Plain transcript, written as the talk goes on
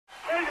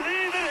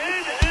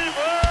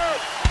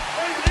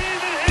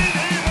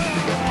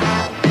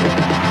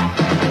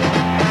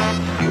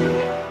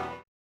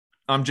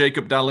I'm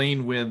Jacob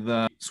Dahlin with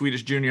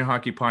Swedish Junior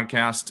Hockey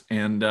Podcast,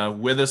 and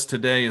with us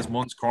today is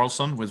Mans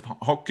Karlsson with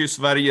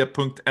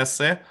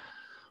Hockeysverige.se,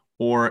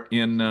 or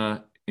in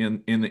the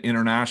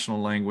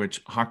international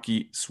language,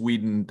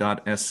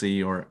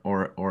 Hockeysweden.se or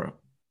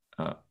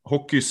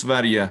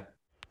Hockeysverige.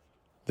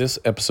 This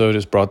episode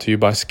is brought to you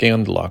by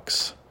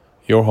Scandlux,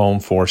 your home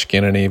for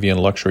Scandinavian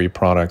luxury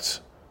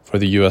products for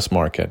the U.S.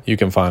 market. You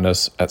can find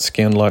us at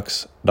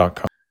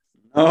scandlux.com.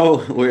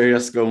 Oh, we're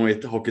just going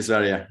with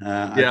Hockeysverige.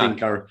 I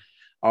think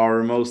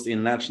our most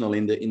international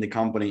in the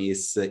company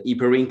is EP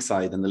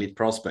Rinkside and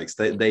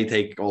Eliteprospects. They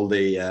take all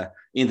the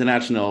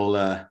international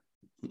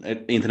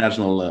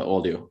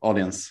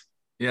audience.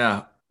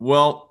 Yeah.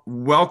 Well,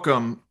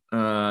 welcome.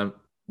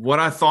 What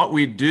I thought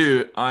we'd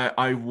do,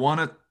 I want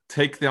to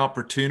take the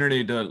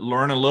opportunity to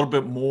learn a little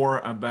bit more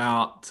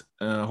about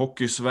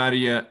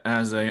Hockeysverige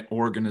as an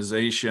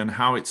organization,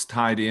 how it's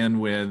tied in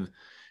with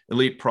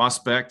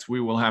Eliteprospects. We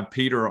will have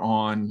Peter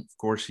on. Of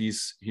course,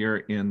 he's here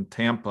in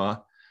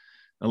Tampa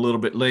a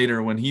little bit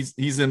later when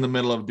he's in the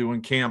middle of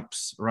doing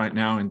camps right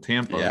now in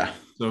Tampa. Yeah.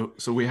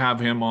 So we have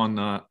him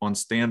on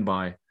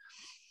standby.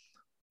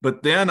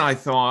 But then I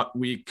thought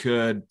we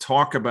could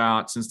talk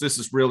about, since this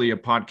is really a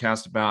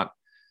podcast about,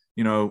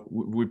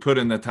 we put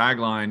in the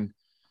tagline,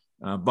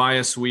 by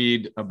a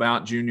Swede,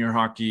 about junior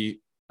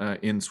hockey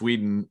in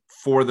Sweden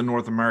for the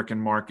North American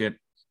market,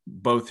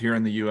 both here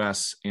in the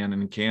U.S. and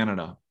in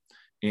Canada.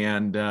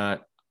 And I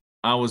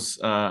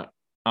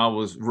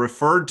was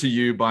referred to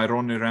you by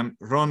Ronny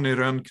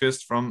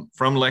Rönnqvist from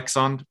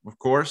Leksand, of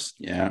course.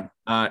 Yeah.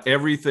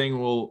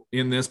 Everything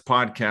in this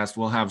podcast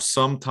will have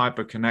some type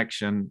of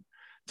connection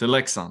to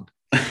Leksand.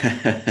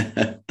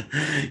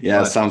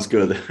 Sounds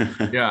good.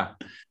 Yeah.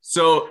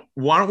 So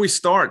why don't we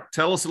start?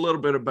 Tell us a little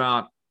bit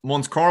about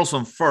Mans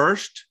Karlsson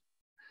first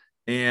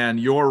and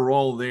your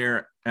role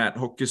there at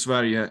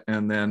Hockeysverige,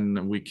 and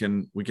then we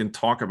can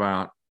talk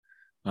about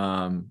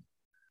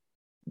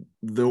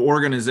the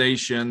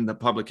organization, the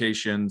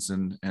publications,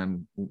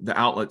 and the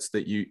outlets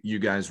that you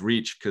guys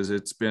reach, because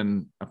it's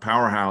been a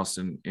powerhouse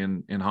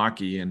in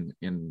hockey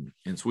in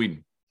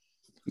Sweden.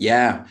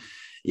 Yeah.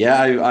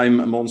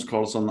 I'm Mans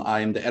Karlsson.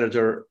 I'm the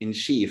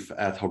editor-in-chief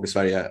at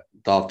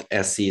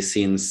Hockeysverige.se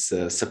since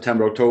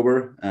September,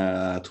 October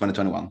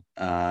 2021.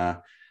 I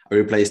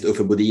replaced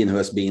Uffe Bodin, who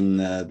has been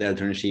the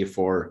editor-in-chief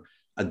for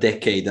a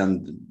decade,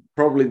 and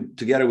probably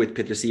together with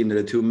Peter Siemner,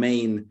 the two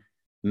main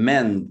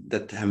men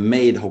that have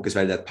made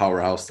Hockeysverige that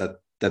powerhouse that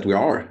we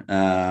are.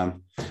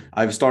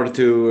 I've started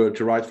to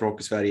write for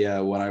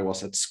Hockeysverige when I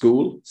was at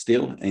school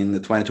still in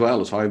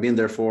 2012. So I've been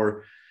there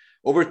for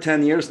over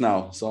 10 years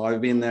now. So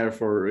I've been there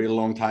for a really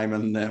long time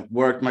and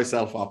worked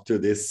myself up to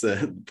this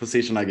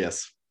position, I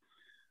guess.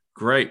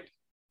 Great.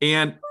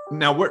 And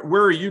now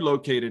where are you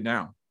located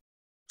now?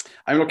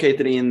 I'm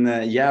located in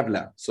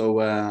Gävle.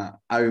 So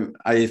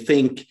I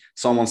think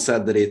someone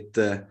said that it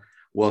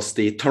was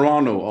the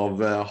Toronto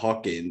of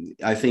hockey.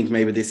 I think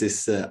maybe this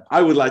is,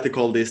 I would like to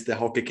call this the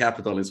hockey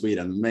capital in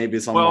Sweden. Maybe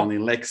someone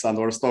in Leksand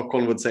or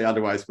Stockholm would say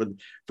otherwise, but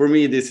for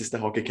me, this is the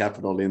hockey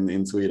capital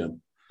in Sweden.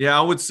 Yeah,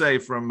 I would say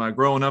from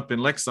growing up in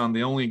Leksand,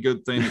 the only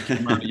good thing that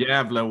came out of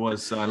Gävle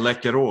was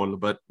Läkerol,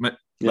 but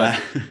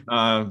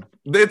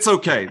it's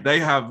okay. They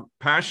have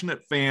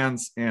passionate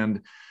fans,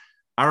 and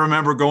I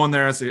remember going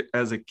there as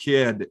a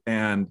kid,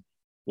 and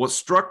what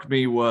struck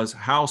me was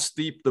how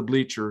steep the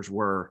bleachers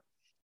were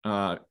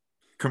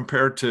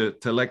compared to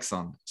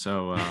Leksand.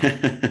 So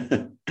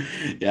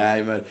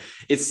yeah, but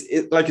it's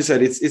like you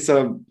said, it's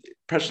a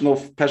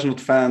passionate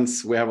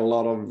fans. We have a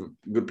lot of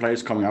good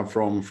players coming up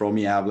from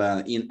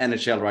Gävle in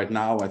NHL right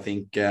now. I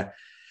think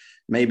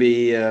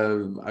maybe I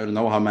don't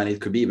know how many it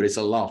could be, but it's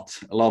a lot.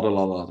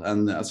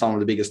 And some of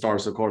the biggest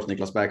stars, of course,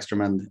 Niklas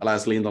Bäckström and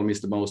Elias Lindholm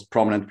is the most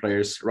prominent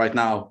players right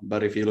now.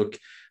 But if you look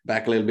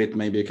back a little bit,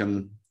 maybe you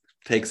can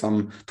take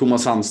some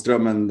Thomas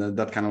Sandström and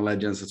that kind of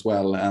legends as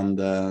well.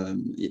 And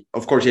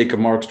of course, Jacob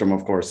Markström,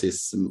 of course,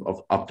 is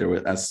up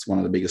there as one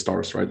of the biggest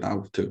stars right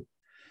now too.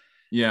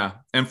 Yeah.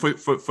 And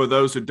for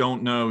those who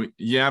don't know,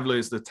 Gävle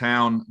is the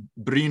town.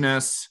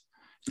 Brynäs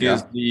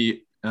is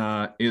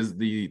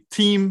the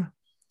team.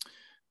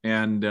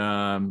 And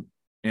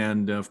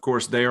of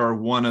course, they are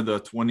one of the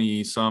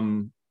 20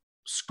 some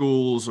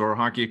schools or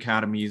hockey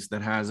academies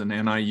that has an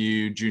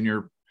NIU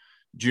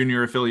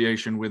junior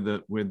affiliation with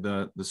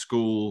the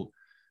school,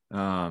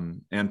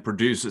 and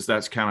produces.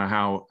 That's kind of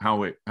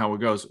how it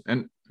goes,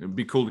 and it'd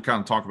be cool to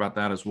kind of talk about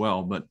that as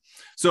well. But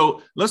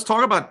so let's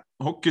talk about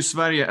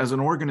Hockeysverige as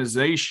an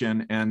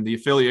organization and the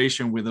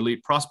affiliation with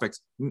Eliteprospects.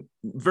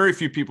 Very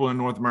few people in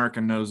North America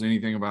knows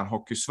anything about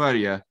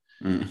Hockeysverige,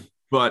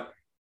 but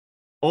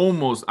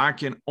I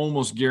can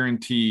almost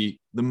guarantee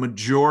the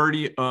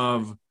majority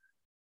of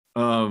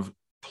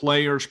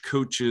players,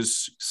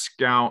 coaches,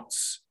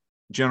 scouts,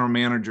 general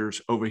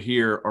managers over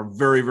here are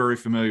very, very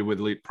familiar with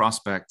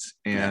Eliteprospects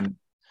and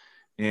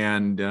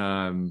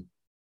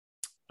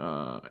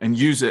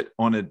use it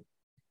on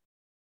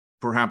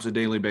perhaps a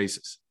daily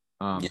basis.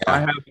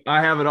 I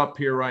have it up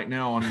here right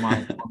now on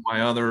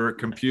my other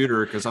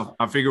computer, because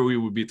I figure we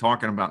would be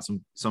talking about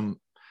some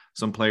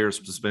some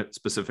players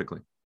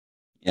specifically.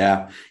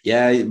 Yeah.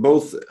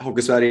 Both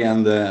Hockeysverige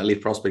and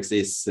Elite Prospects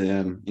is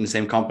in the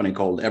same company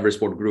called Every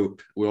Sport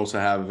Group. We also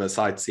have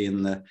sites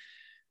in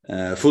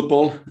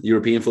football,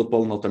 European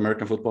football, not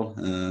American football,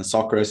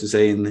 soccer, as you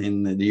say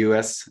in the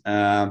US,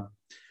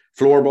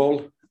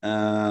 floorball,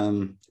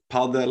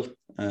 paddle,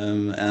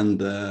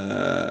 and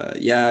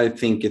I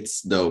think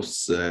it's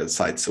those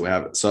sites we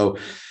have. So,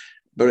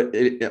 but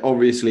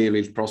obviously,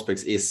 Elite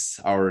Prospects is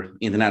our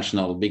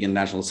big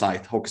international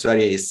site.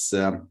 Hockeysverige is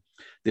the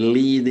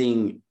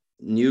leading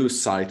news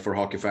site for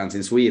hockey fans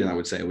in Sweden. I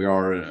would say we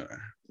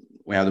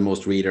have the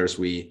most readers.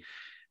 I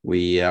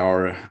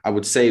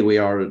would say we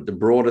are the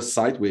broadest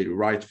site. We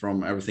write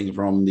from everything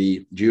from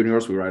the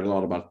juniors. We write a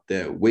lot about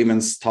the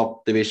women's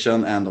top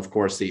division, and of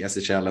course the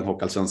SHL and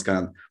Hockeyallsvenskan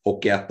and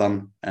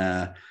Hockeyettan,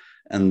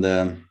 and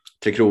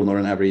Tre Kronor,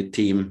 and every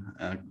team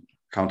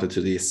counted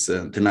to these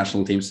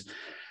international teams.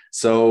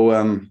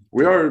 So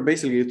we are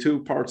basically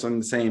two parts on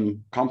the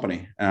same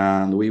company,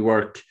 and we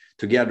work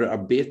together a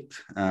bit.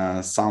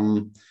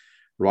 Some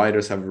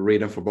writers have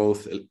written for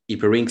both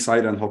IP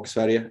Rinkside and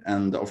Hockeysverige,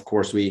 and of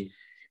course we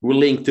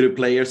link to the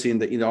players in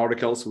the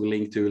articles. We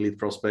link to Elite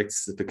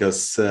Prospects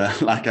because,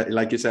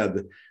 like you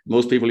said,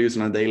 most people use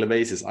it on a daily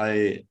basis.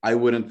 I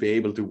wouldn't be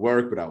able to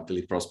work without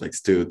Elite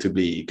Prospects, to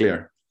be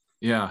clear.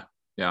 Yeah.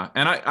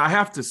 And I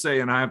have to say,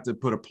 and I have to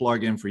put a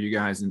plug in for you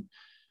guys, and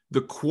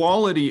the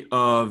quality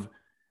of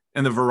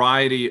and the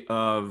variety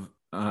of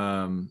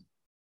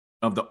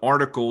the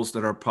articles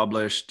that are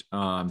published.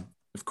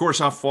 Of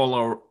course, I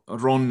follow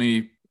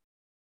Ronny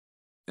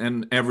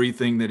and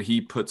everything that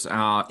he puts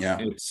out. Yeah.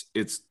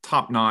 It's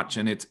top notch,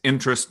 and it's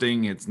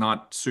interesting. It's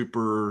not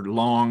super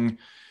long,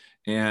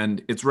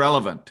 and it's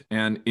relevant,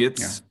 and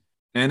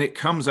it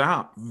comes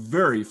out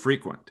very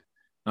frequent,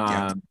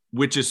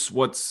 which is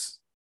what's,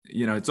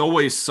 it's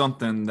always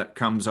something that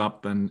comes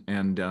up,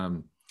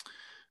 and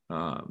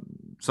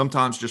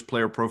sometimes just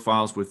player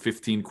profiles with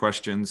 15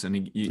 questions,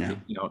 and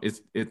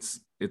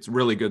it's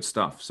really good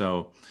stuff.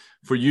 So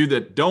for you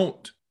that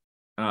don't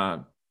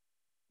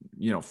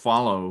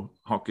follow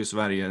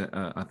Hockeysverige,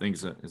 I think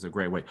is a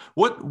great way.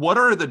 What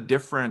are the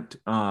different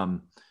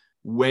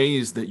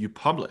ways that you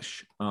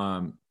publish,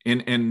 and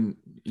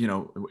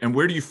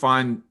where do you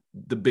find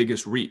the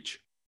biggest reach?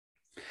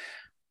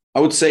 I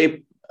would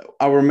say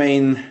our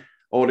main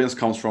audience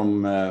comes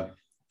from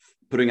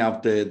putting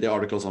out the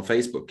articles on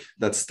Facebook.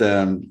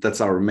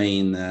 That's our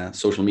main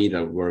social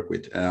media we work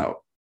with.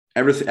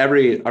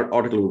 Every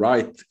article we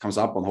write comes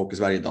up on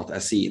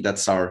Hockeysverige.se.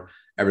 That's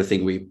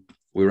everything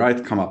we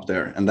write come up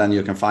there, and then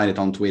you can find it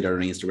on Twitter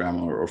and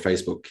Instagram or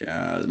Facebook,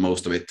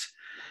 most of it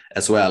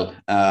as well.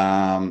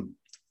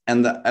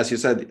 And as you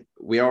said,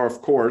 we are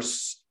of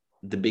course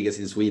the biggest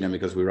in Sweden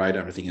because we write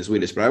everything in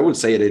Swedish. But I would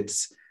say that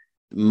it's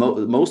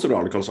most of the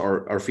articles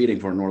are feeding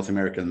for North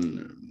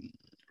American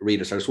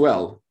readers as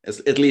well,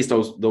 at least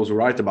those who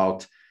write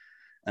about.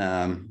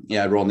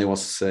 Ronny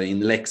was in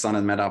Leksand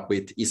and met up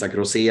with Isak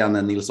Rosén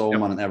and Nils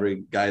Åhman and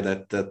every guy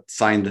that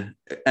signed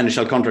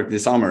NHL contract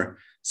this summer.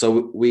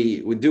 So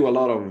we do a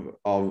lot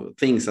of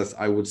things that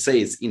I would say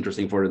is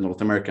interesting for the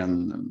North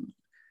American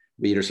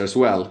readers as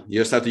well. You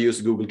just have to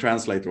use Google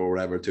Translate or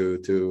whatever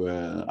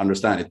to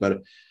understand it.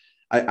 But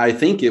I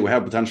think we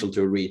have potential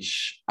to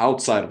reach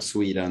outside of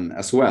Sweden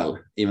as well,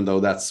 even though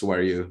that's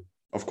where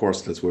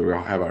that's where we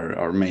have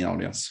our main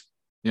audience.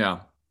 Yeah.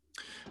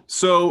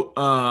 So,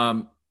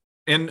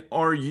 and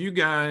are you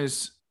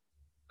guys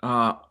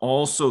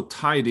also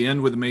tied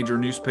in with major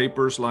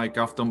newspapers like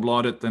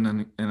Aftonbladet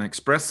and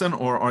Expressen,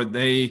 or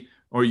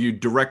are you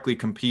directly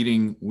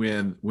competing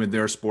with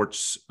their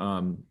sports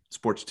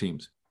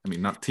teams? I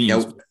mean, not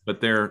teams,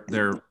 but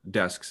their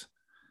desks.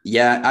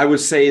 Yeah, I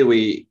would say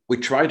we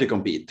try to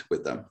compete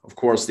with them. Of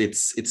course,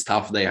 it's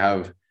tough. They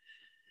have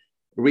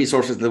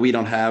resources that we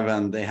don't have,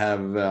 and they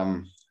have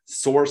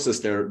sources.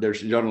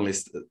 There's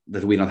journalists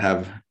that we don't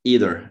have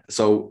either.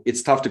 So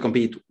it's tough to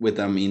compete with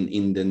them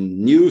in the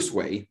news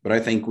way. But I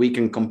think we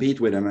can compete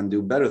with them and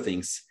do better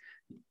things.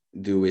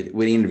 Do it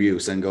with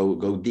interviews and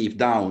go deep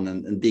down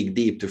and dig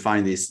deep to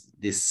find these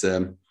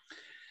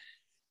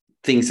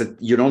things that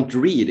you don't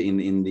read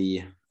in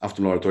the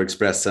Aftonbladet or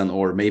Expressen,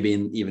 or maybe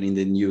even in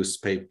the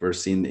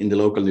newspapers, in the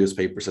local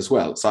newspapers as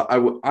well. So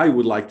I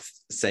would like to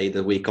say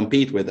that we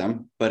compete with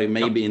them, but it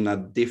may be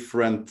in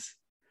different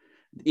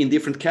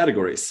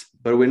categories.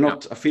 But we're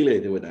not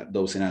affiliated with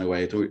those in any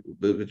way.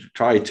 We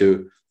try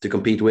to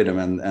compete with them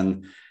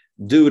and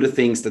do the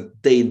things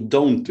that they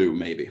don't do,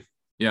 maybe.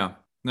 Yeah.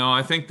 No,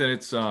 I think that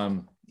it's.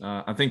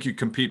 I think you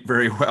compete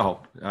very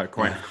well,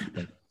 quite.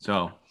 Yeah.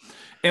 So,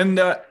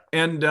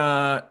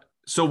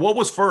 so what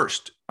was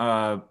first?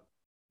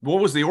 What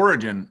was the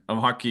origin of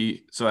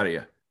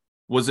Hockeysverige?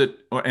 Was it,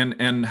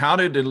 and how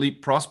did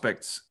Elite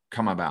Prospects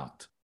come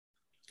about?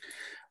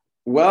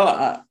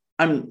 Well,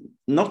 I'm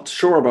not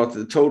sure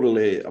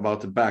totally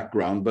about the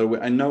background,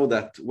 but I know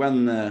that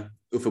when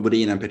Uffe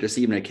Bodin and Peter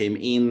Sivner came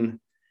in,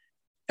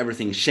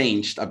 everything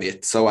changed a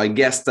bit. So I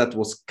guess that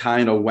was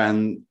kind of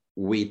when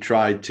we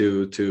tried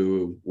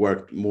to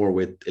work more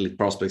with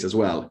Eliteprospects as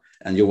well.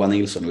 And Johan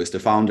Nilsson, who is the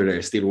founder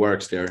there, still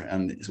works there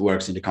and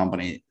works in the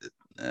company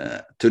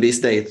to this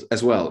date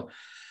as well.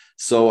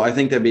 So I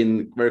think they've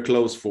been very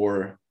close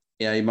for,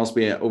 it must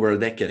be over a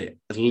decade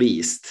at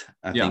least.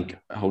 I think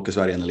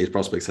Hockeysverige and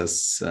Eliteprospects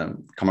has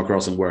come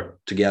across and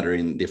worked together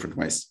in different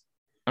ways.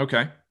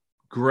 Okay,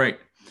 great.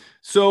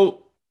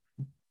 So,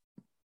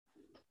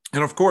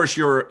 and of course,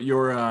 your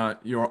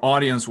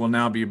audience will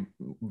now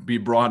be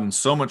broadened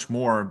so much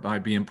more by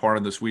being part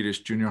of the Swedish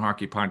Junior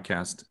Hockey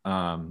Podcast.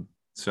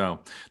 So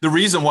the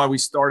reason why we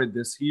started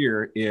this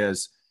here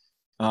is,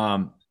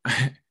 I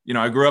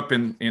grew up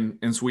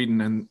in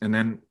Sweden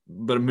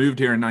but I moved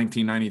here in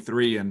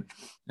 1993 and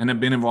have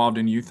been involved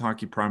in youth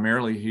hockey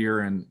primarily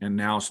here and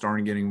now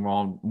starting getting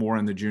involved more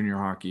in the junior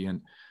hockey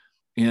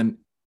and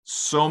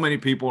so many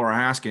people are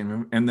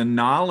asking, and the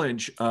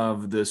knowledge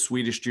of the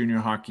Swedish junior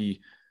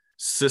hockey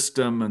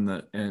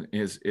system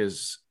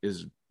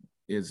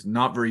is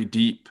not very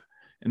deep,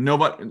 and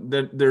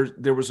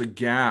there was a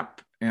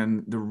gap,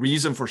 and the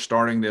reason for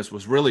starting this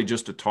was really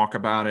just to talk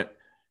about it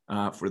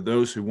for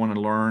those who want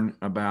to learn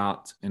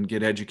about and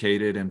get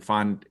educated and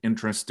find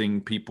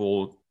interesting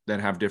people that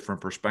have different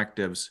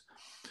perspectives.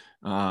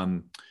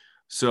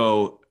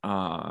 So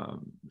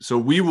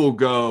we will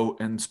go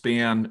and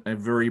span a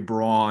very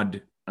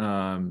broad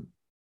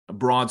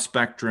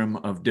spectrum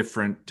of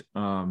different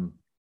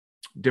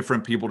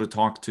people to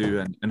talk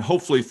to, and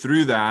hopefully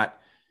through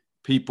that,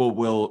 people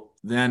will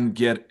then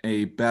get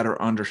a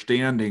better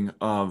understanding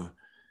of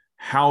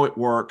how it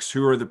works,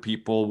 who are the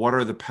people, what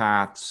are the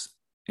paths,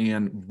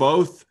 and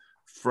both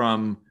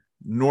from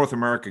North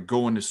America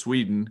going to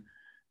Sweden,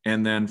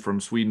 and then from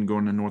Sweden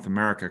going to North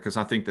America, because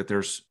I think that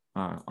there's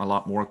a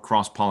lot more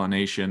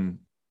cross-pollination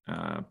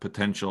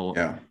potential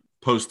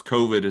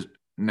post-COVID is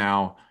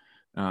now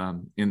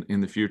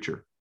in the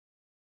future.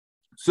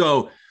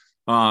 So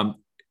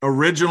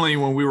originally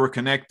when we were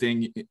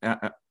connecting,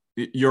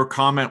 your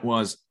comment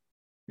was,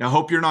 I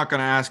hope you're not going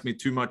to ask me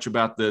too much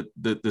about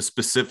the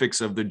specifics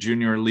of the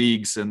junior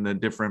leagues and the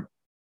different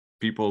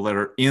people that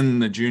are in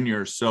the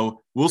juniors.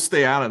 So we'll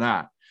stay out of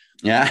that.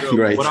 Yeah, so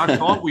great. What I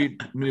thought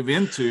we'd move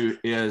into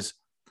is,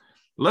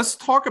 let's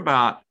talk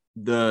about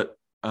the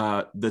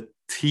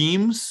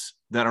teams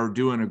that are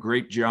doing a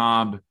great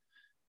job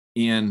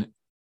in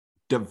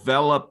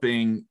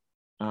developing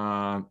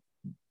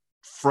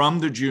from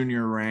the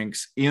junior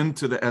ranks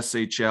into the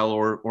SHL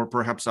or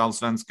perhaps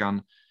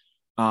Allsvenskan,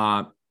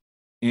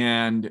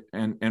 and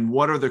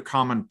what are the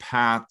common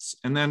paths,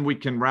 and then we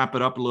can wrap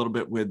it up a little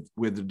bit with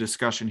the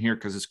discussion here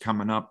because it's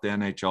coming up, the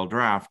NHL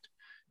draft,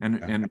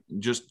 and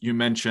just you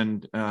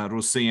mentioned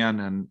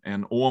Rosén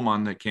and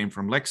Åman that came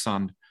from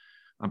Leksand.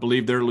 I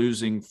believe they're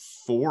losing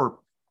four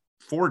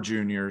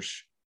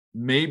juniors,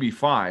 maybe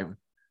five,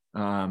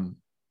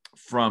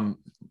 from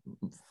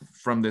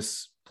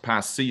this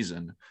past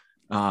season.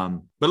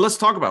 But let's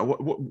talk about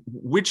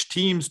which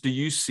teams do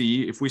you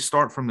see, if we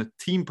start from the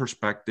team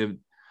perspective,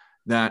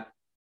 that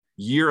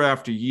year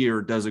after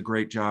year does a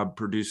great job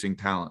producing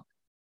talent?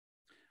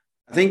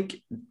 I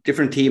think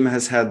different team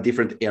has had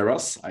different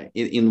eras.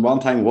 In one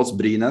time was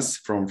Brynäs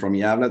from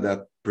Gävle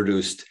that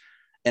produced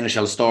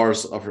NHL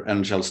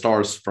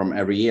stars from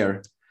every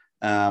year.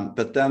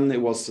 But then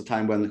it was a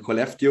time when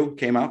Skellefteå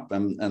came up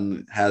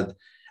and had,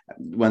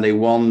 when they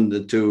won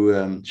the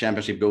two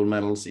championship gold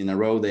medals in a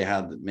row, they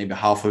had maybe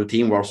half of the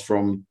team was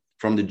from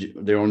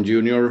their own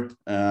junior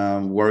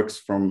works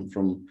from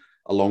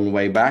a long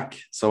way back.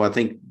 So I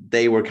think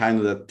they were kind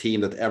of the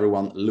team that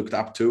everyone looked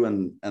up to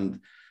and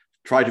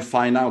tried to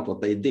find out what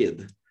they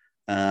did.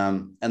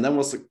 And then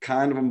was a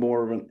kind of a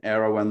more of an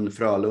era when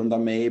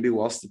Frölunda maybe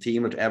was the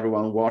team that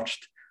everyone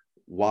watched.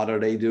 What are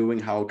they doing?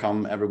 How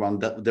come everyone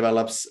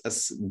develops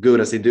as good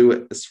as they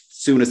do as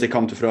soon as they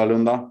come to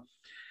Frölunda?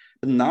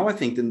 But now I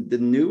think the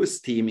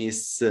newest team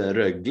is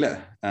Rögle.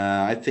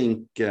 I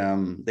think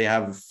they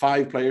have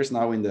 5 players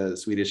now in the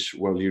Swedish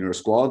World Junior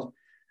squad,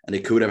 and they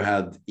could have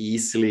had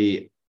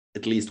easily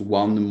at least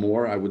one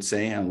more, I would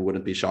say, and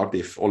wouldn't be shocked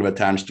if Oliver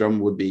Ternström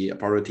would be a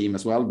part of the team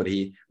as well, but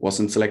he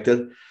wasn't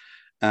selected.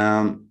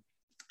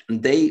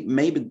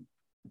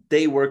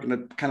 They work in a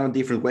kind of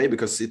different way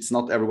because it's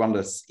not everyone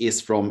that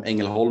is from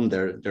Ängelholm,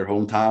 their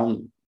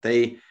hometown.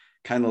 They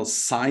kind of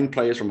sign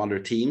players from other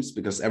teams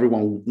because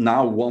everyone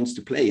now wants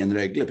to play in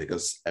Rögle,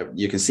 because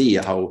you can see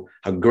how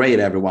great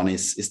everyone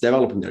is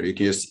developing there. You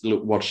can just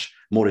watch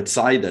Moritz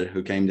Seider,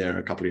 who came there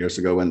a couple of years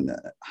ago, and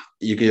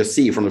you can just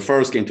see from the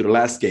first game to the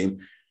last game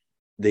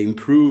the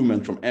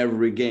improvement from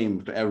every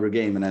game to every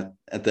game. And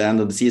at the end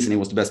of the season, he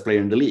was the best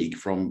player in the league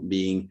from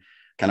being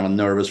kind of a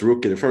nervous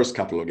rookie the first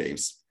couple of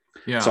games.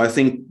 Yeah. So I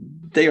think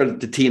they are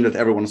the team that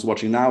everyone is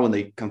watching now, and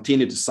they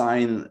continue to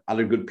sign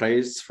other good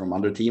players from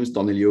other teams,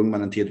 Daniel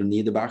Ljungman and Theodor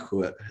Niederbach,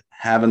 who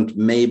haven't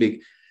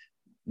maybe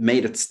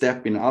made a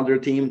step in other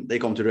team. They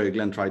come to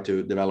Rögle and try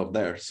to develop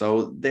there.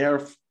 So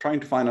they're trying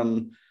to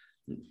find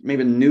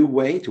maybe a new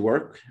way to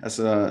work as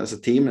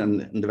a team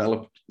and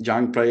develop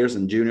young players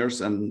and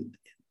juniors. And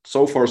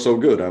so far, so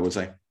good, I would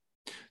say.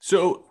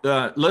 So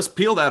let's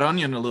peel that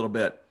onion a little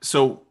bit.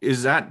 So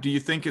do you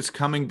think it's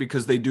coming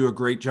because they do a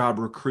great job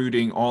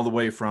recruiting all the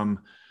way from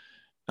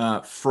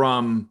age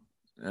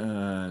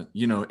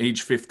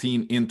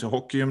 15 into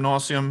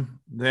Hockeygymnasium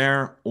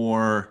there,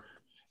 or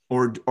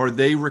are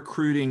they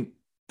recruiting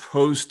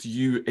post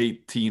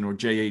U18 or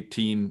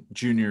J18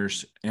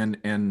 juniors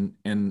and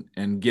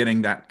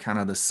getting that kind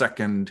of the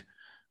second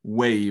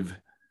wave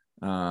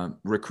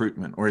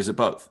recruitment, or is it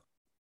both?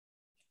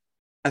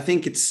 I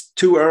think it's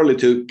too early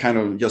to kind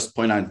of just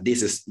point out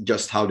this is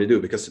just how they do,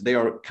 because they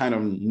are kind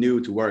of new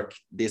to work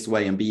this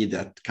way and be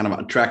that kind of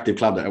attractive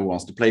club that everyone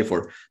wants to play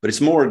for. But it's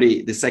more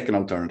the second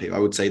alternative. I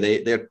would say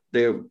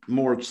they're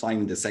more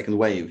signing the second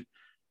wave,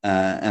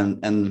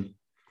 and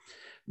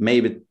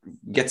maybe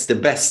gets the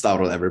best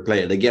out of every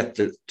player. They get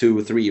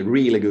 2-3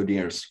 really good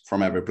years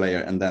from every player,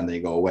 and then they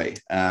go away.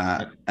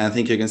 And I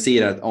think you can see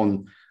that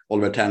on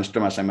Oliver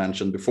Ternström, as I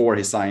mentioned before.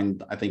 He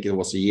signed, I think it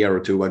was a year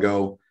or two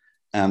ago.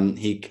 And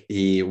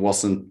he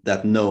wasn't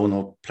that known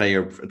of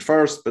player at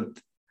first, but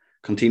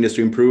continues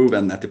to improve.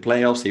 And at the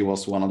playoffs, he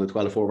was one of the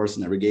 12 forwards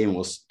in every game,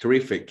 was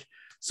terrific.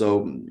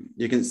 So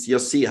you can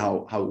just see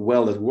how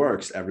well it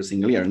works every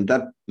single year. And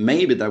that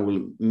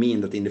will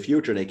mean that in the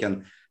future, they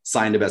can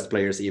sign the best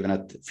players even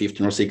at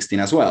 15 or 16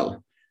 as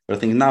well. But I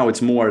think now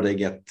it's more they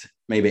get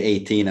maybe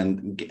 18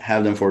 and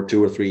have them for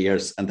 2 or 3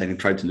 years, and then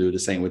try to do the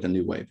same with a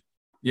new wave.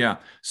 Yeah.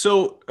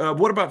 So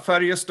what about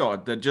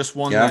Färjestad that just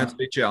won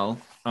the SHL?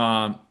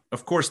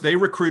 Of course, they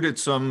recruited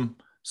some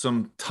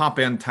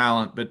top-end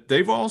talent, but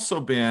they've also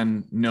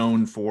been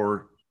known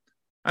for,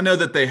 I know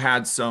that they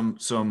had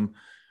some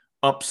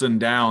ups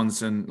and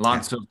downs and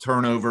lots of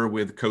turnover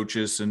with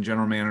coaches and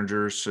general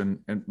managers,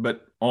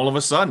 but all of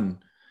a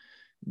sudden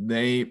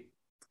they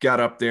got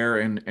up there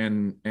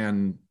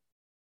and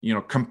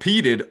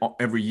competed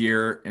every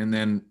year, and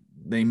then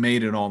they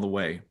made it all the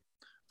way.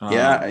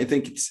 I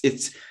think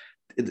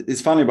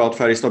it's funny about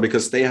Färjestad,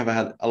 because they have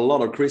had a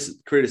lot of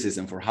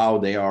criticism for how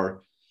they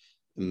are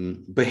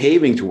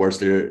behaving towards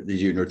the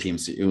junior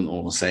teams, you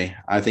almost say.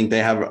 I think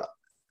I don't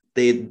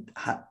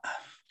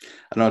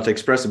know how to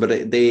express it, but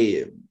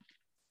they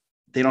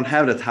don't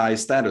have that high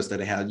status that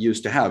they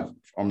used to have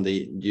from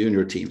the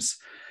junior teams.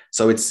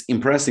 So it's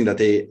impressive that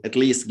they at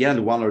least get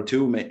 1 or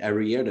 2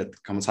 every year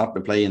that comes up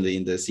and play in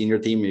the senior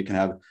team. You can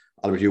have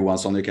Albert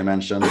Johansson, you can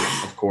mention,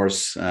 of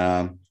course,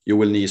 Joel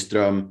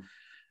Nyström,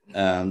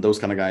 those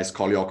kind of guys,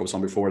 Carl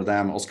Jakobsson before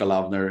them, Oskar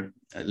Lavner,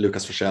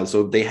 Lucas Forsell.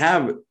 So they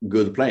have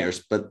good players,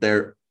 but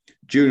their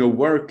junior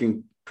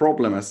working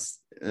program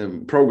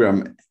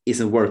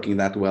isn't working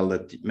that well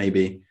that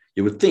maybe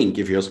you would think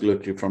if you're just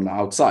looking from the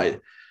outside.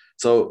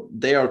 So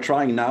they are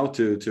trying now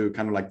to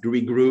kind of like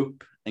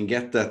regroup and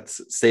get that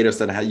status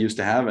that I used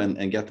to have,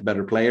 and get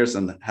better players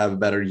and have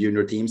better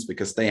junior teams,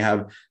 because they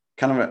have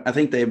kind of, I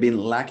think they have been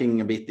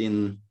lacking a bit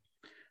in,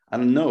 I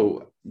don't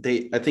know,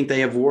 I think they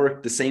have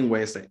worked the same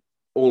way as they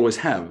always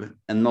have,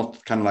 and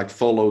not kind of like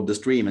follow the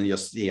stream and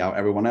just see how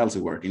everyone else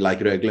is working. Like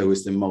Rögle, who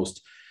is the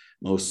most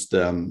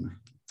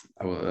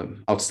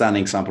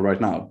outstanding example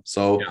right now.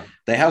 So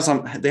they have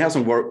some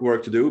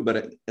work to do,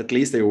 but at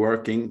least they're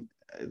working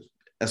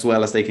as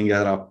well as they can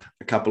get up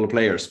a couple of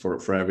players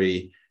for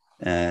every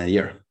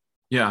year.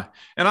 Yeah,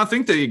 and I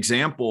think the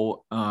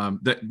example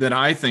that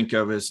I think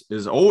of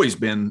is always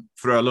been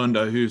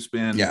Frölunda, who's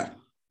been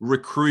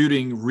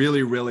recruiting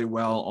really, really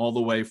well all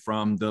the way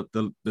from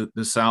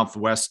the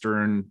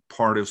southwestern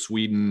part of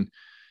Sweden,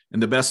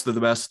 and the best of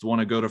the best want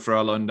to go to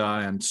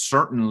Frölunda, and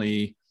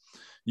certainly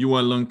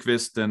Johan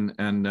Lundqvist and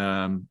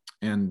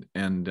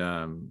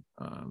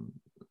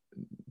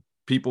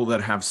people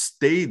that have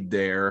stayed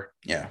there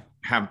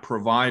have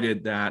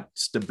provided that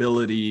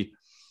stability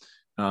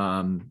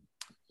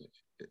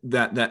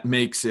that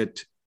makes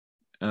it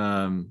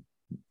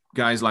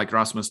guys like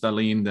Rasmus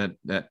Dahlin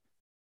that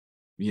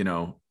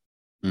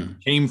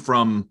came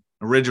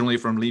originally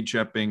from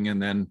Lidköping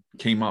and then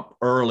came up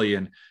early,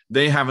 and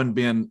they haven't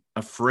been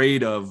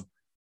afraid of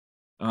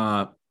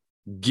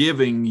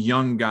giving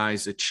young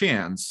guys a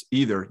chance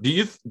either. Do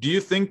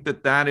you think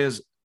that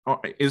is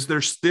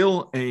there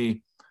still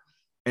a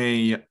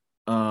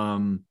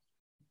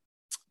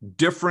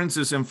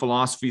differences in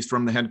philosophies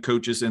from the head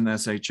coaches in the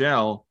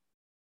SHL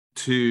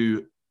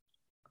to,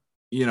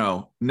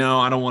 no,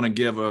 I don't want to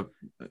give a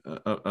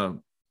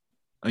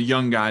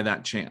young guy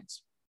that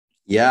chance?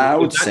 Yeah, I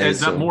would say is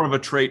that more of a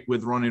trait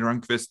with Ronny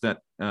Rönnqvist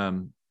that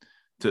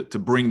to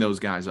bring those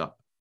guys up?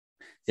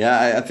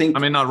 Yeah, I think. I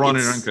mean, not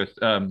Ronny Rönnqvist.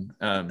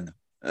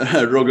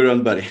 Roger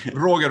Rönnberg.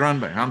 Roger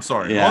Rönnberg. I'm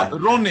sorry. Yeah.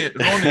 Ronny's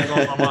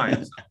on my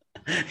mind.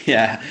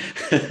 Yeah,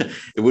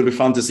 it would be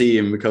fun to see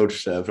him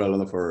coach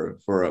Frölunda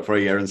for a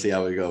year and see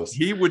how it goes.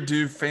 He would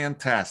do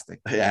fantastic.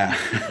 Yeah.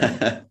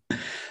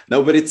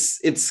 No, but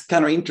it's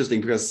kind of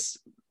interesting because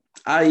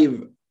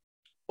I've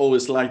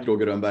always liked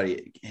Roger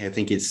Rönnberg. I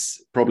think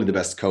he's probably the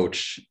best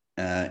coach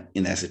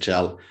in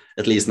SHL.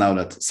 At least now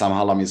that Sam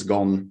Hallam is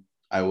gone,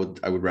 I would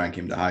rank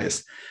him the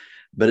highest.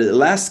 But the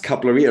last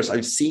couple of years,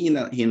 I've seen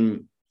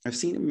him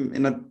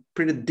in a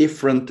pretty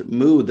different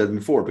mood than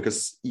before,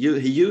 because he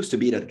used to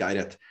be that guy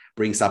that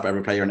brings up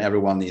every player, and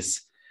everyone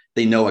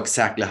they know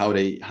exactly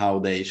how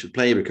they should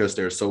play because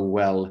they're so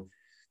well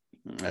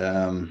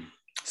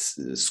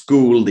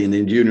schooled in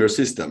the junior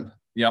system.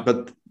 Yeah. But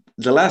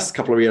the last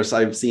couple of years,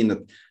 I've seen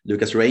that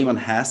Lucas Raymond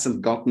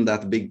hasn't gotten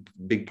that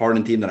big part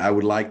in the team that I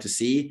would like to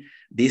see.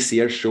 This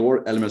year,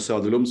 sure, Elmer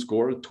Söderblom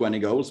scored 20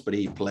 goals, but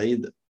he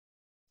played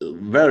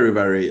very,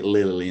 very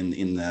little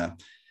in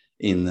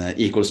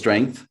equal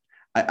strength.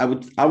 I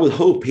would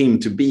hope him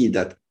to be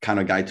that kind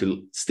of guy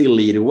to still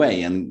lead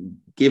away and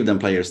give them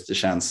players the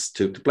chance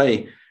to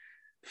play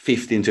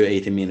 15 to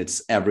 18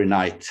 minutes every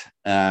night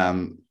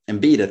and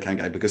be that kind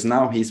of guy, because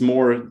now he's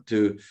more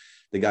to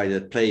the guy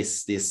that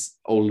plays these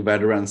old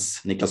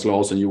veterans, Niklas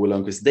Larsson, Joel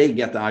Lundqvist. They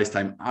get the ice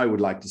time I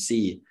would like to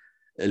see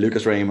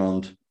Lucas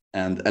Raymond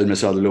and Elmer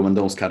Söderblom and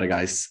those kind of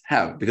guys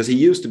have, because he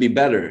used to be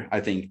better, I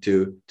think,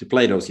 to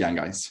play those young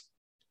guys.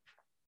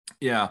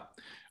 Yeah.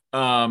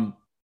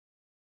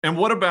 And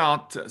what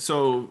about,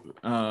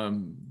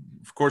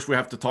 of course we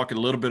have to talk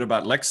a little bit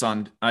about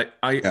Leksand.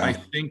 I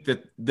think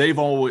that they've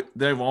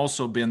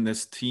also been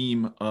this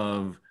team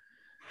of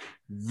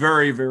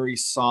very, very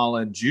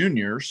solid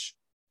juniors,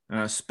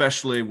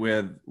 especially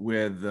with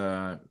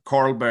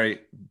Karlberg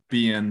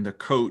being the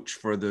coach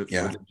for the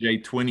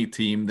J20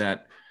 team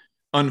that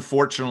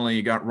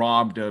unfortunately got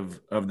robbed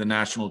of the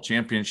national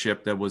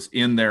championship that was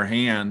in their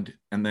hand,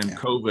 and then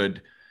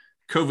COVID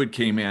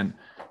came in,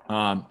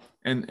 and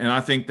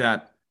I think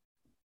that,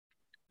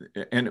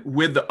 and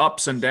with the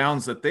ups and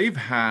downs that they've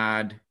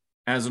had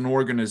as an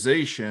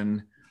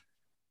organization,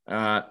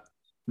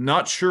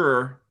 not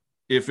sure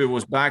if it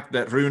was back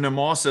that Rune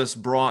Moses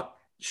brought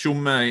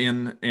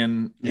Schumme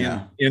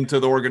into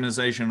the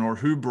organization or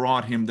who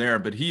brought him there,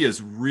 but he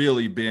has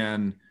really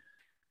been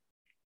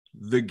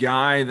the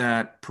guy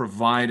that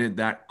provided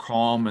that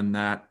calm and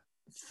that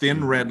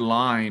thin red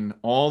line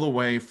all the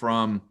way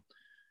from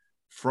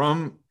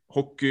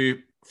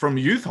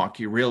youth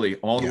hockey, really,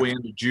 all the way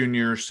into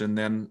juniors. And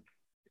then,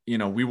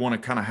 we want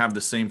to kind of have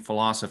the same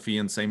philosophy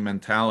and same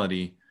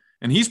mentality.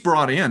 And he's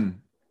brought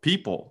in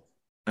people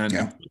and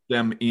put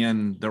them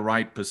in the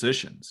right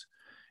positions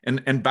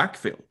and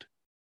backfilled.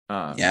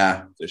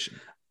 Position.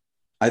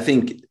 I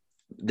think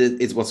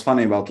it's what's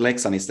funny about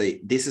Leksand is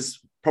this is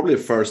probably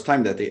the first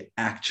time that they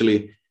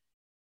actually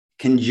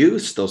can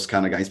use those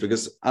kind of guys,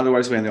 because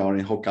otherwise when they are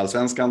in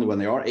Hockeyallsvenskan, when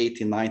they are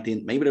 18,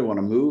 19, maybe they want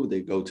to move,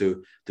 they go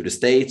to the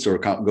States or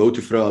go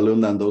to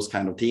Frölunda and those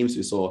kind of teams.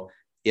 We saw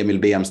Emil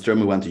Bemström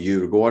who went to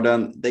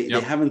Djurgården. They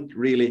haven't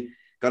really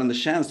gotten the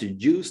chance to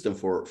use them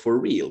for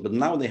real, but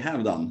now they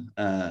have done.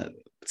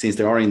 Since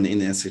they are in the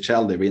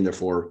SHL, they've been there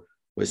for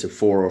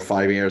 4 or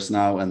 5 years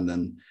now, and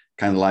then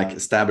kind of like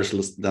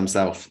established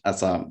themselves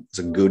as a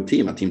good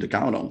team, a team to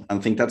count on. And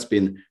I think that's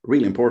been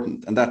really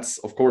important. And that's,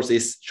 of course,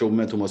 is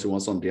Tjomme Thomas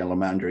Johansson, the general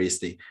manager, is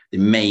the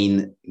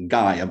main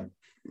guy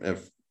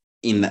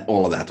in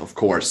all of that, of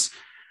course.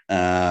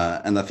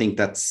 And I think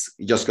that's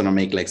just going to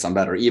make Leksand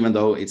better, even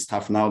though it's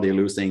tough now. They're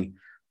losing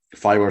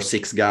 5 or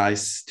 6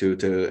 guys to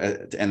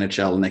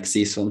NHL next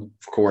season,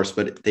 of course,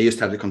 but they just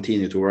have to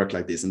continue to work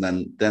like this. And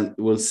then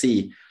we'll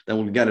see, then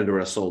we'll get the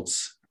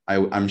results.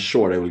 I'm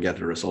sure they will get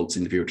the results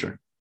in the future.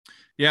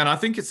 Yeah, and I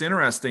think it's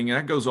interesting.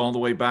 That goes all the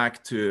way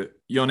back to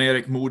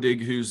Jan-Erik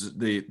Modig, who's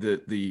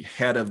the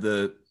head of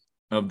the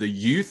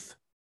youth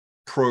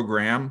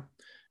program,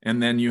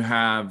 and then you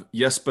have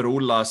Jesper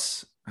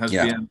Ullas has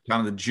been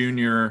kind of the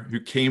junior who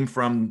came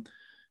from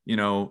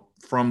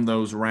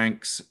those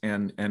ranks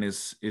and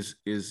is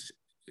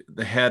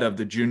the head of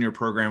the junior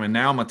program, and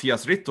now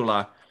Matthias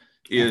Rittola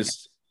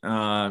is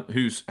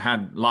who's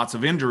had lots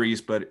of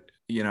injuries, but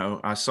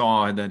I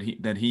saw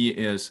that he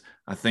is.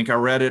 I think I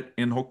read it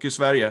in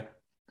Hockeysverige.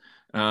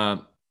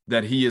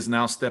 That he is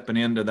now stepping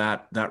into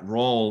that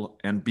role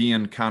and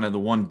being kind of the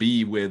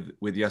 1B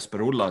with Jesper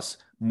Ullas,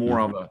 more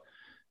of a,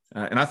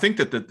 and I think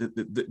that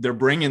they're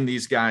bringing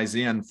these guys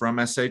in from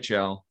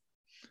SHL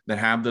that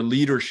have the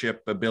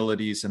leadership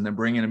abilities, and they're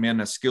bringing them in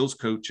as skills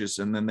coaches,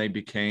 and then they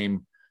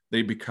become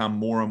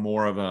more and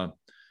more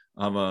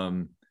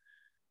of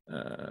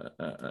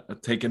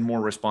taking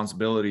more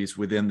responsibilities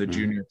within the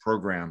junior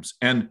programs.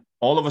 And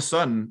all of a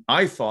sudden,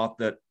 I thought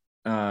that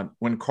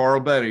when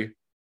Karlberg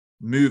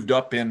moved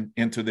up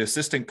into the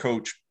assistant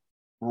coach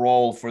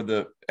role for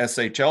the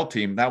SHL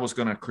team, that was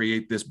going to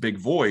create this big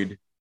void.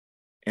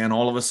 And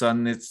all of a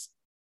sudden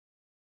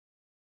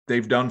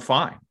they've done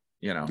fine,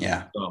 So,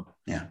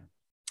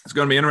 it's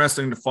going to be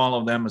interesting to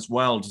follow them as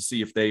well, to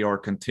see if they are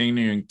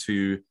continuing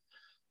to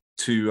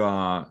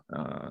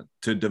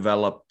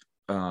develop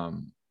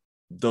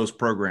those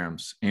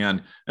programs.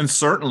 And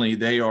certainly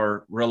they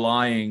are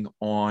relying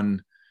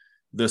on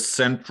the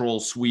central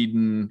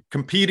Sweden,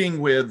 competing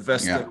with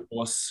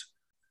Västerås,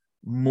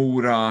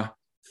 Mora,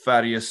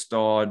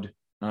 Färjestad,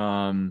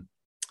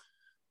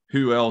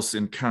 who else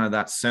in kind of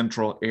that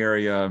central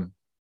area?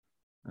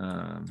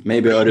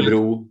 Maybe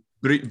Örebro.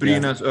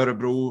 Brynäs,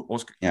 Örebro,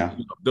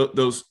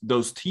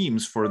 those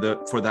teams for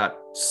that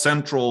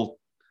central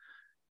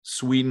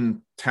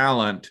Sweden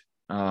talent.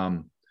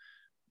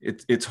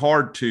 it's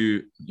hard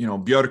to,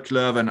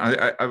 Björklöven.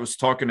 I was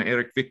talking to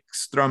Erik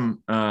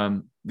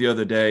Wikström the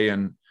other day,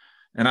 and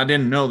I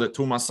didn't know that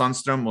Thomas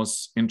Sandström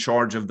was in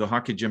charge of the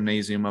hockey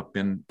gymnasium up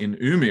in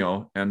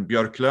Umeå and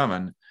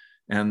Björklöven,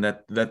 and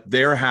that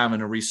they're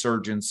having a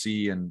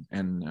resurgency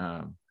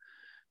and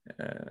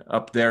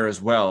up there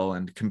as well,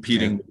 and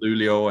competing with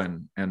Luleå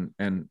and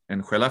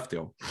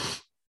Skellefteå.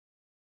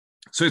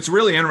 So it's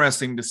really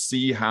interesting to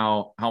see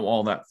how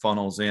all that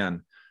funnels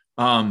in.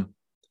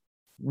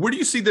 Where do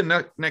you see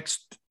the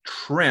next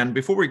trend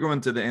before we go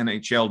into the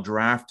NHL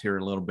draft here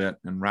a little bit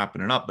and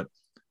wrapping it up? But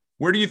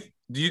where do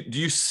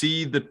you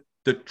see the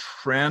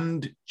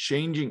trend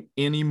changing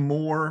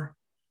anymore,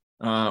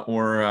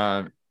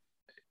 or?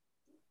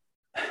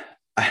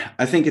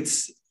 I think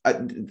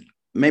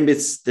maybe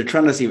it's the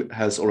trend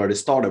has already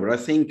started, but I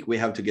think we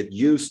have to get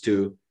used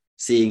to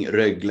seeing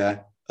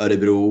Rögle,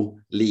 Örebro,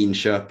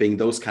 Linköping,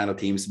 those kind of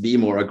teams be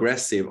more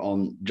aggressive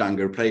on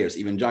younger players,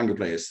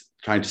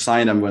 trying to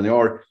sign them when they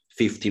are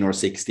 15 or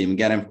 16,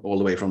 get them all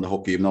the way from the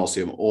hockey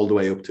gymnasium all the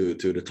way up to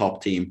the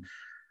top team.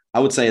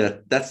 I would say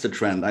that's the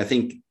trend. I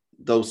think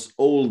those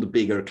old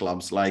bigger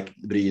clubs like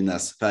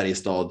Brynäs,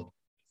 Färjestad,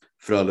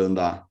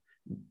 Frölunda,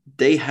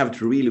 they have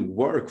to really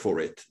work for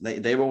it.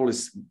 They've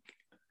always,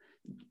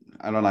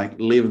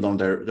 lived on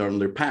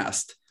their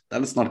past.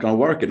 That's not going to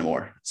work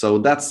anymore.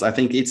 So I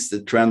think it's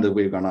the trend that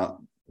we're going to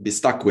be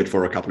stuck with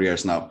for a couple of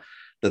years now,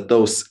 that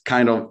those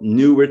kind of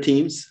newer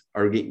teams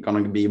are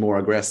going to be more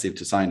aggressive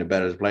to sign the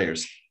better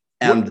players.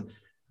 And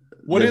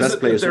what is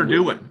it that they're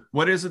doing?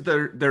 What is it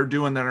they're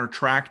doing that are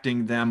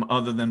attracting them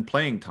other than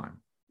playing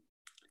time?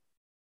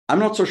 I'm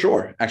not so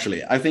sure,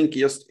 actually. I think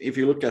just if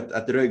you look at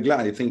Rögle,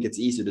 I think it's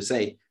easy to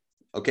say,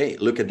 okay,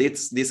 look at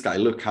this guy.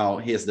 Look how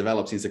he has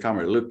developed since the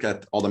summer. Look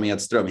at Adam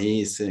Edström.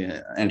 He's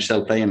an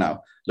NHL player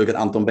now. Look at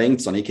Anton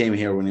Bengtsson. He came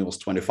here when he was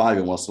 25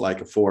 and was like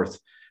a fourth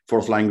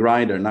line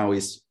grinder. Now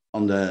he's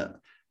on the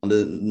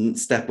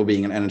step of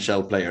being an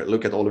NHL player.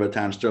 Look at Oliver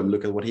Ternström.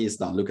 Look at what he's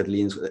done. Look at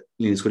Linus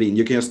Sjödin.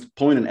 You can just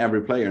point on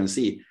every player and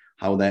see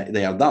how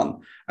they have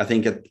done. I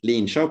think that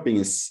Linköping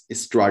is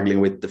struggling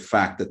with the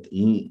fact that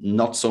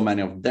not so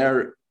many of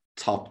their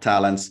top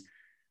talents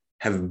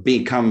have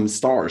become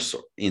stars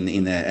in the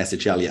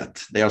SHL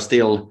yet. They are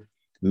still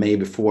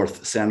maybe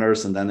fourth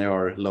centers, and then they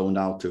are loaned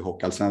out to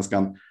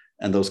Hockeyallsvenskan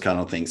and those kind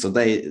of things. So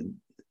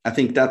I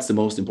think that's the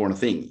most important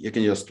thing. You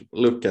can just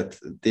look at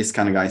this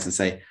kind of guys and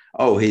say,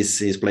 oh,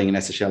 he's playing in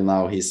SHL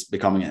now. He's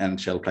becoming an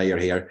NHL player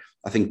here.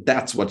 I think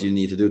that's what you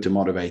need to do to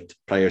motivate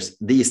players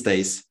these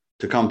days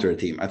to come to a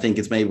team. I think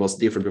maybe was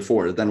different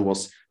before. Then it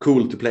was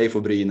cool to play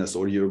for Brynäs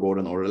or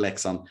Djurgården or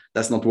Leksand.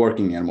 That's not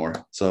working anymore.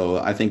 So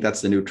I think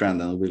that's the new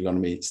trend, and we're going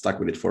to be stuck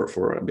with it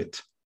for a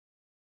bit.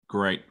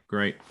 Great.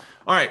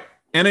 All right,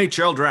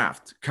 NHL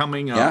draft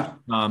coming up.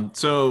 Yeah.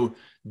 So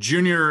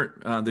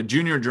the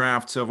junior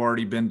drafts have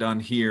already been done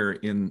here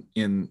in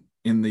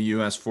the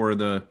U.S. for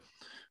the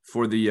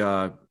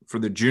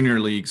junior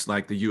leagues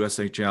like the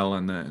USHL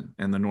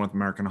and the North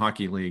American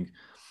Hockey League.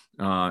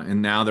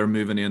 And now they're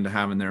moving into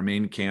having their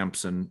main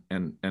camps and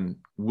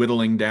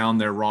whittling down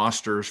their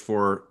rosters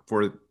for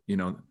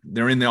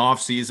they're in the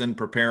off season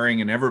preparing,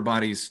 and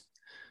everybody's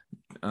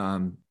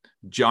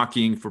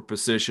jockeying for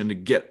position to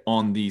get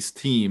on these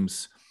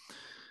teams.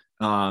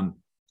 But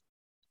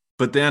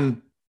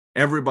then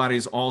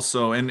everybody's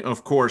also, and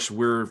of course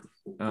we're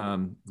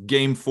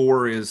game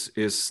 4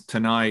 is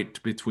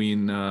tonight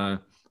between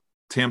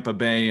Tampa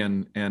Bay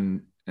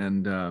and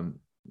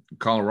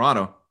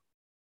Colorado.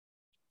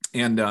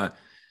 And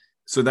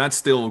so that's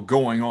still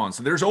going on.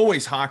 So there's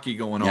always hockey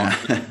going on.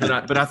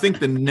 Yeah. but I think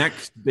the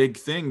next big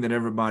thing that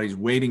everybody's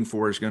waiting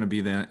for is going to be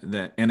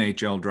the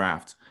NHL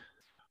draft.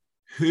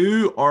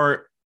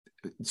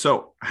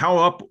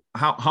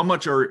 How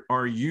much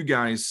are you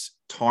guys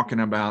talking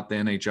about the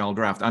NHL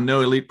draft? I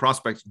know Elite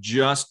Prospects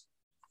just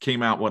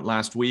came out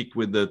last week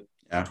with the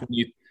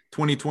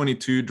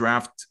 2022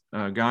 draft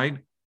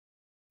guide.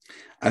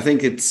 I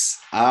think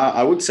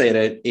I would say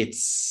that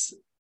it's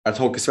at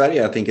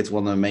Hockeysverige. I think it's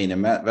one of the main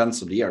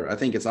events of the year. I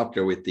think it's up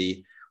there with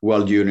the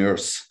World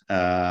Juniors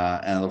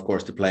and of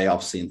course the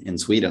playoffs in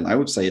Sweden. I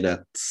would say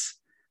that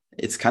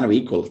it's kind of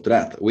equal to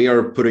that. We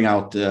are putting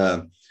out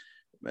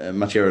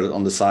material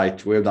on the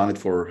site. We've done it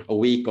for a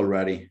week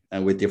already,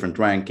 and with different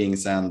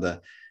rankings and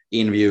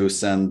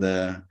interviews and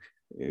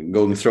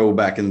going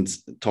throwback and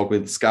talk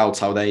with scouts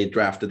how they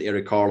drafted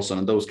Erik Karlsson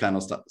and those kind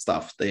of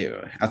stuff.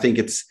 I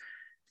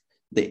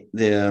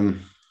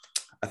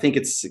think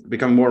it's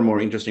become more and more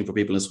interesting for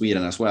people in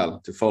Sweden as well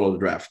to follow the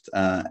draft,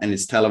 and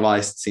it's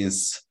televised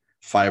since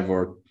 5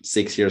 or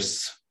 6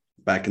 years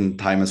back in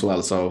time as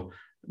well. So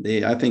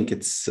I think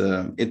it's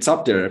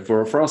up there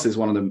for us. It's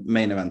one of the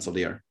main events of the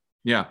year.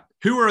 Yeah.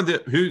 Who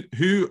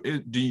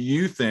do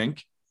you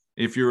think,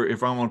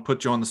 if I want to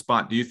put you on the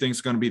spot, do you think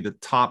is going to be the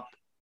top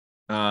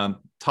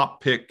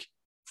pick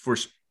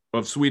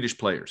of Swedish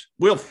players?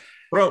 We'll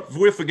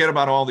forget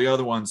about all the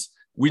other ones.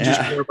 We just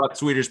care about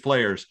Swedish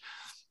players.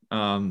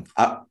 I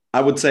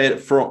would say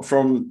from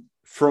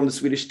the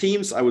Swedish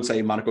teams, I would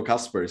say Marco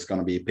Kasper is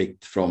going to be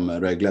picked from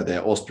Rögle,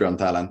 the Austrian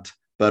talent.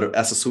 But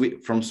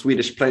from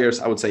Swedish players,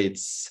 I would say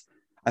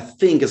I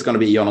think it's going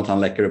to be Jonathan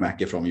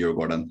Lekkerimäki from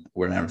Djurgården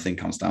when everything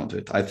comes down to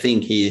it. I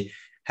think he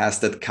has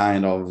that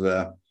kind of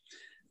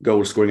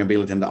goal scoring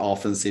ability and the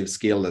offensive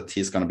skill that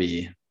he's going to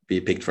be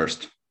picked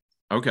first.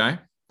 Okay.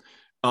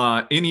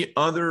 Any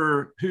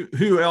other,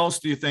 who else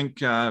do you think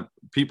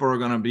people are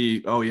going to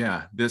be, oh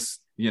yeah, this,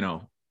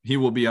 he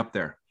will be up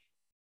there?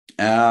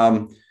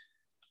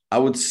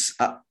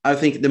 I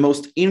think the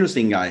most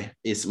interesting guy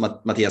is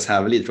Mattias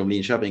Hävelid from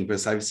Linköping,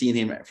 because I've seen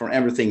him from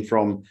everything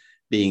from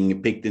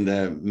being picked in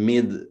the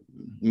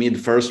mid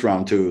first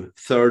round to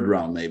third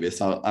round maybe.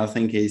 So I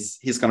think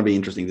he's going to be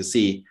interesting to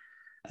see.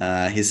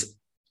 He's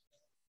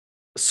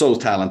so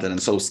talented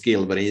and so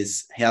skilled, but he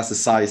has the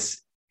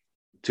size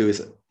to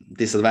his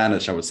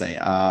disadvantage, I would say,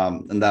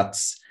 and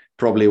that's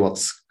probably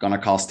what's going to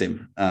cost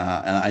him.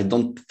 And I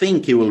don't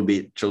think he will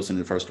be chosen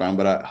in the first round,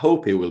 but I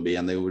hope he will be,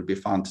 and it would be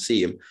fun to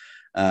see him.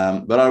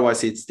 But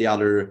otherwise, it's the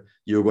other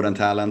Djurgården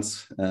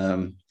talents,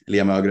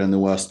 Liam Ögren,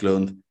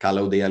 Östlund,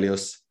 Kalle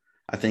Odelius.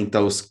 I think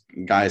those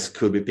guys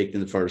could be picked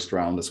in the first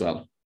round as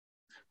well.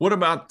 What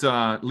about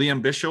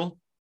Liam Bischel?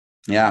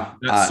 Yeah.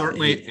 That's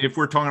certainly, if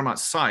we're talking about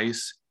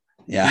size.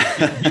 Yeah.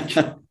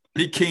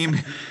 he came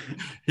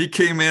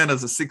in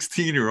as a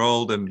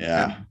 16-year-old and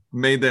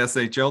made the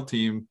SHL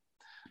team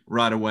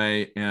right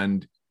away.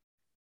 And,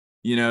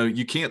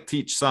 you can't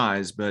teach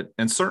size,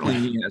 and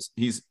certainly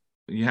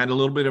he had a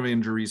little bit of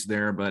injuries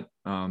there, but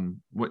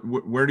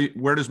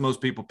where does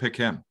most people pick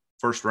him?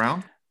 First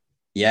round?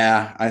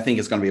 Yeah, I think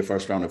it's going to be a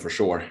first rounder for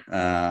sure.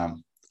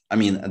 I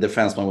mean, a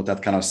defenseman with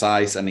that kind of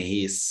size, and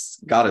he's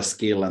got a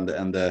skill and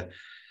the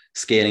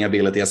skating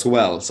ability as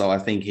well. So I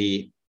think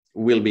he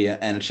will be an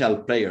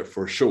NHL player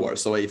for sure.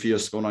 So if you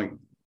just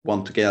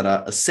want to get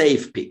a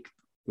safe pick,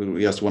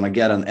 we just want to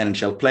get an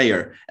NHL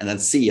player and then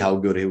see how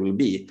good he will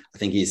be, I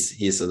think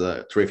he's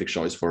a terrific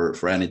choice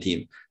for any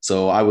team.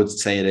 So I would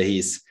say that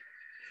he's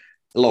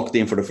locked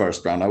in for the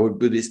first round. I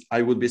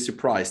would be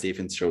surprised if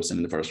it's chosen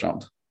in the first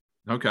round.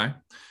 Okay.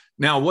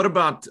 Now, what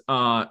about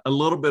a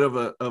little bit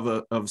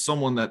of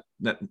someone that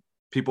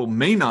people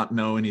may not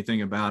know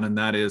anything about, and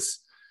that is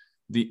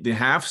the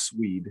half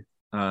Swede,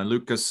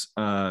 Lucas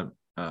Edmund.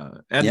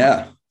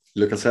 Yeah,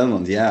 Lucas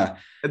Edmund. Yeah,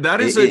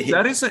 that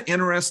is an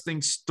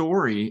interesting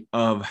story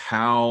of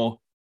how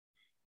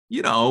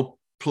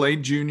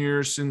played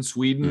juniors in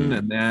Sweden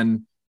and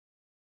then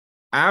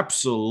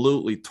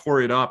absolutely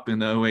tore it up in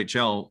the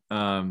OHL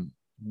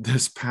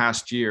this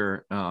past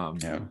year.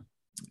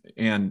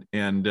 And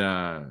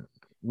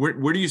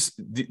where do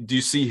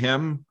you see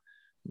him?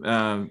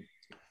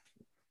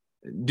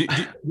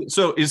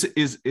 So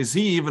is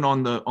he even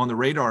on the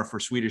radar for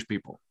Swedish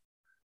people?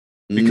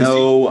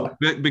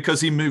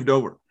 Because he moved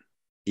over.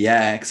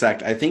 Yeah,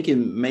 exactly. I think he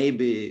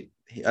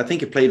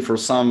played for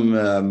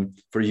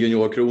for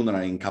Junior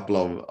Kronorna in a couple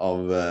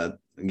of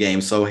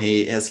games. So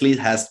he has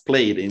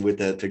played with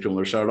the Tre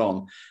Kronor shirt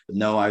on. But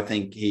no, I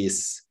think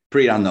he's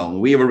pretty unknown.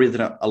 We have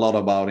written a lot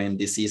about him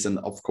this season,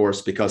 of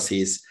course, because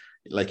he's,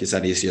 like you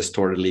said, he's just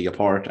tore the league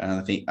apart. And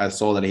I think I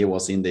saw that he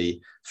was in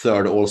the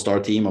third All-Star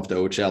team of the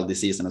OHL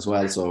this season as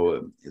well.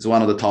 So he's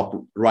one of the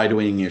top right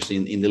wingers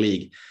in the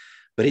league.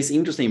 But he's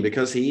interesting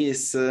because he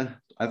is,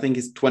 I think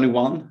he's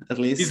 21 at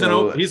least. He's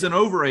an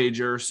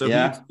overager, so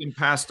he's been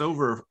passed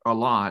over a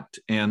lot.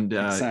 And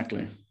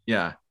exactly.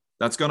 Yeah,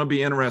 that's going to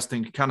be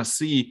interesting to kind of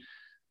see.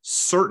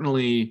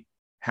 Certainly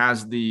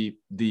has the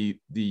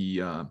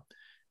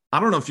I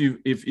don't know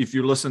if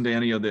you listen to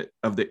any of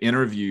the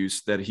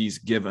interviews that he's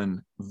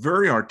given,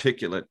 very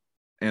articulate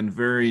and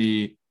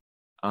very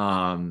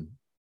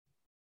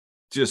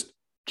just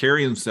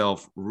carry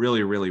himself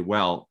really, really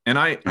well. And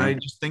I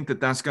just think that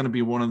that's going to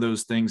be one of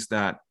those things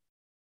that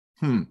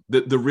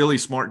the really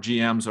smart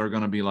GMs are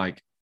going to be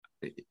like,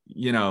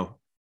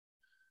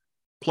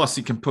 plus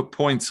he can put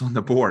points on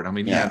the board. I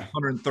mean, he had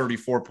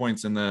 134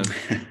 points in the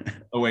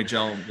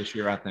OHL this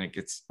year. I think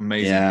it's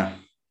amazing. Yeah.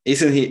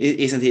 Isn't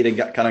he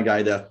the kind of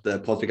guy that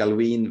Patrick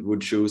Alvin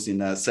would choose in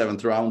the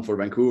 7th round for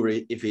Vancouver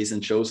if he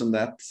isn't chosen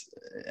that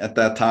at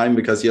that time?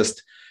 Because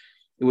it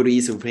would be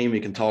easy for him.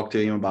 You can talk to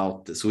him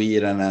about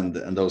Sweden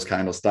and those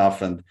kind of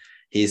stuff. And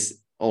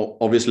he's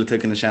obviously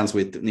taken a chance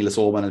with Nils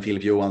Åhman and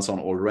Filip Johansson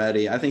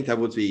already. I think that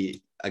would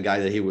be a guy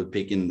that he would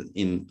pick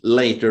in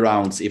later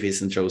rounds if he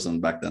isn't chosen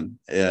back then.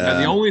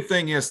 The only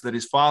thing is that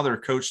his father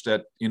coached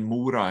in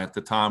Mora at the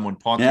time when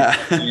Patrick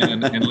was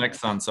in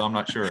Leksand, so I'm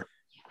not sure.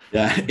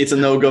 Yeah, it's a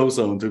no-go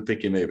zone to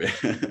pick him, maybe.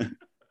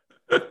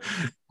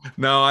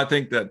 No, I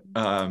think that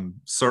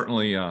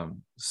certainly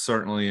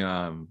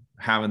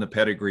having the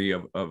pedigree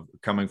of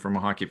coming from a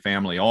hockey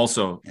family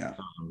also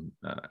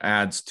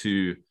adds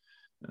to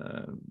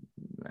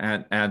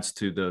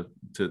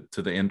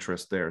the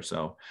interest there.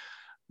 So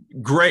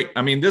great.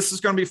 I mean, this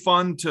is going to be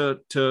fun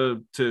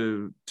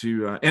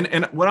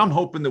and what I'm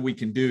hoping that we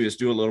can do is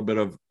do a little bit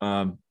of.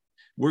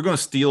 We're going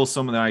to steal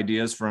some of the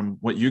ideas from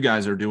what you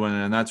guys are doing,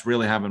 and that's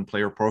really having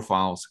player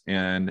profiles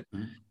and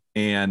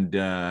having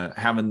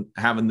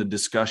the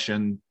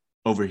discussion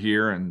over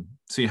here and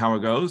see how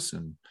it goes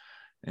and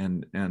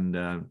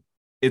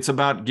it's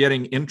about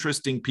getting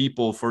interesting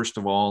people first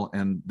of all,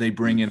 and they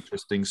bring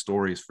interesting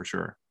stories for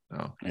sure.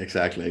 So.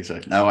 Exactly.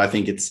 No, I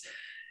think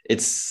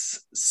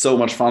it's so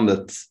much fun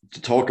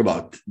to talk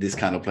about these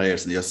kind of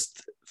players and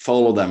just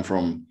follow them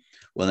from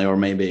when they were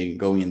maybe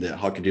going in the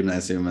hockey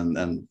gymnasium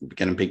and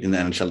getting picked in the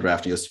NHL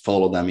draft, and just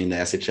follow them in the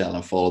SHL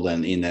and follow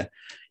them in the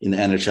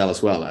NHL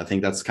as well. I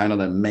think that's kind of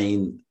the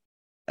main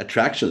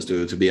attractions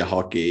to be a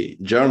hockey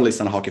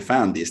journalist and a hockey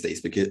fan these days,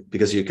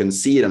 because you can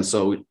see them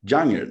so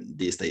younger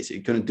these days.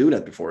 You couldn't do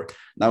that before.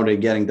 Now they're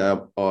getting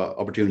the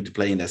opportunity to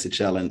play in the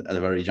SHL and at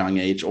a very young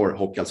age, or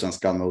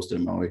Hockeyallsvenskan, most of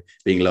them are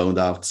being loaned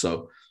out.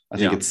 So I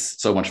think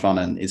it's so much fun,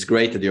 and it's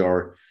great that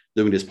you're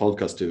doing this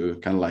podcast to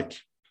kind of like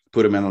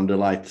put them in on the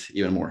light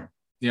even more.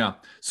 Yeah.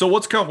 So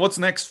what's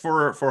next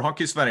for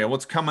Hockeysverige?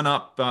 What's coming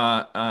up?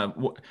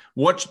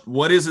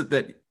 What is it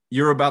that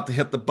you're about to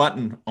hit the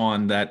button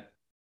on that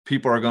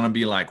people are going to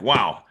be like,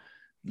 wow,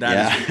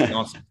 that is really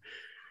awesome?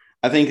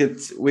 I think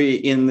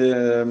in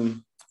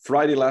the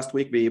Friday last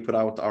week, we put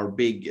out our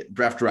big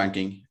draft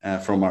ranking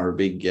from our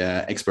big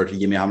expert,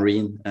 Jimmy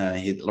Hamrin.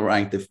 He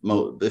ranked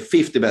the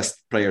 50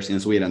 best players in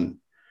Sweden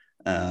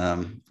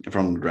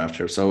from the draft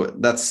here. So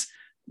that's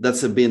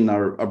been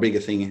our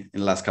biggest thing in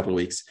the last couple of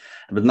weeks.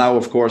 But now,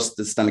 of course,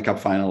 the Stanley Cup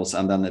finals,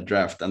 and then the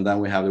draft, and then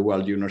we have the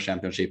World Junior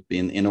Championship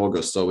in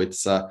August. So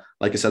it's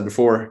like I said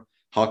before,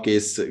 hockey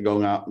is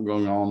going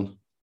on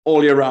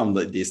all year round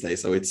these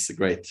days. So it's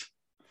great.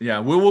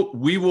 Yeah, we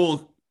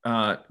will.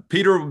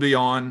 Peter will be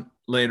on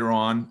later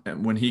on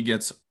when he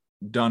gets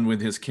done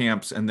with his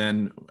camps, and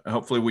then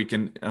hopefully we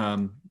can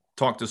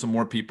talk to some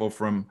more people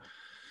from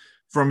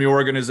your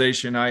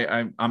organization.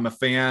 I'm a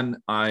fan.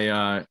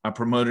 I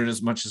promote it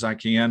as much as I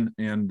can,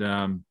 and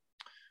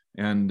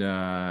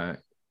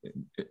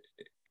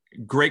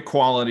great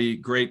quality,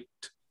 great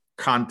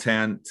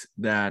content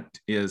that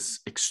is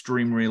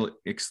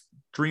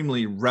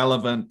extremely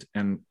relevant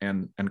and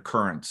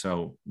current.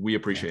 So we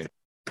appreciate it.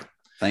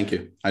 Thank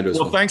you. I do as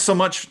well. Thanks so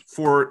much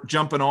for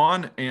jumping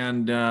on,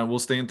 and we'll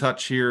stay in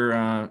touch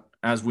here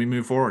as we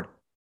move forward.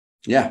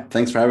 Yeah,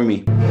 thanks for having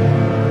me.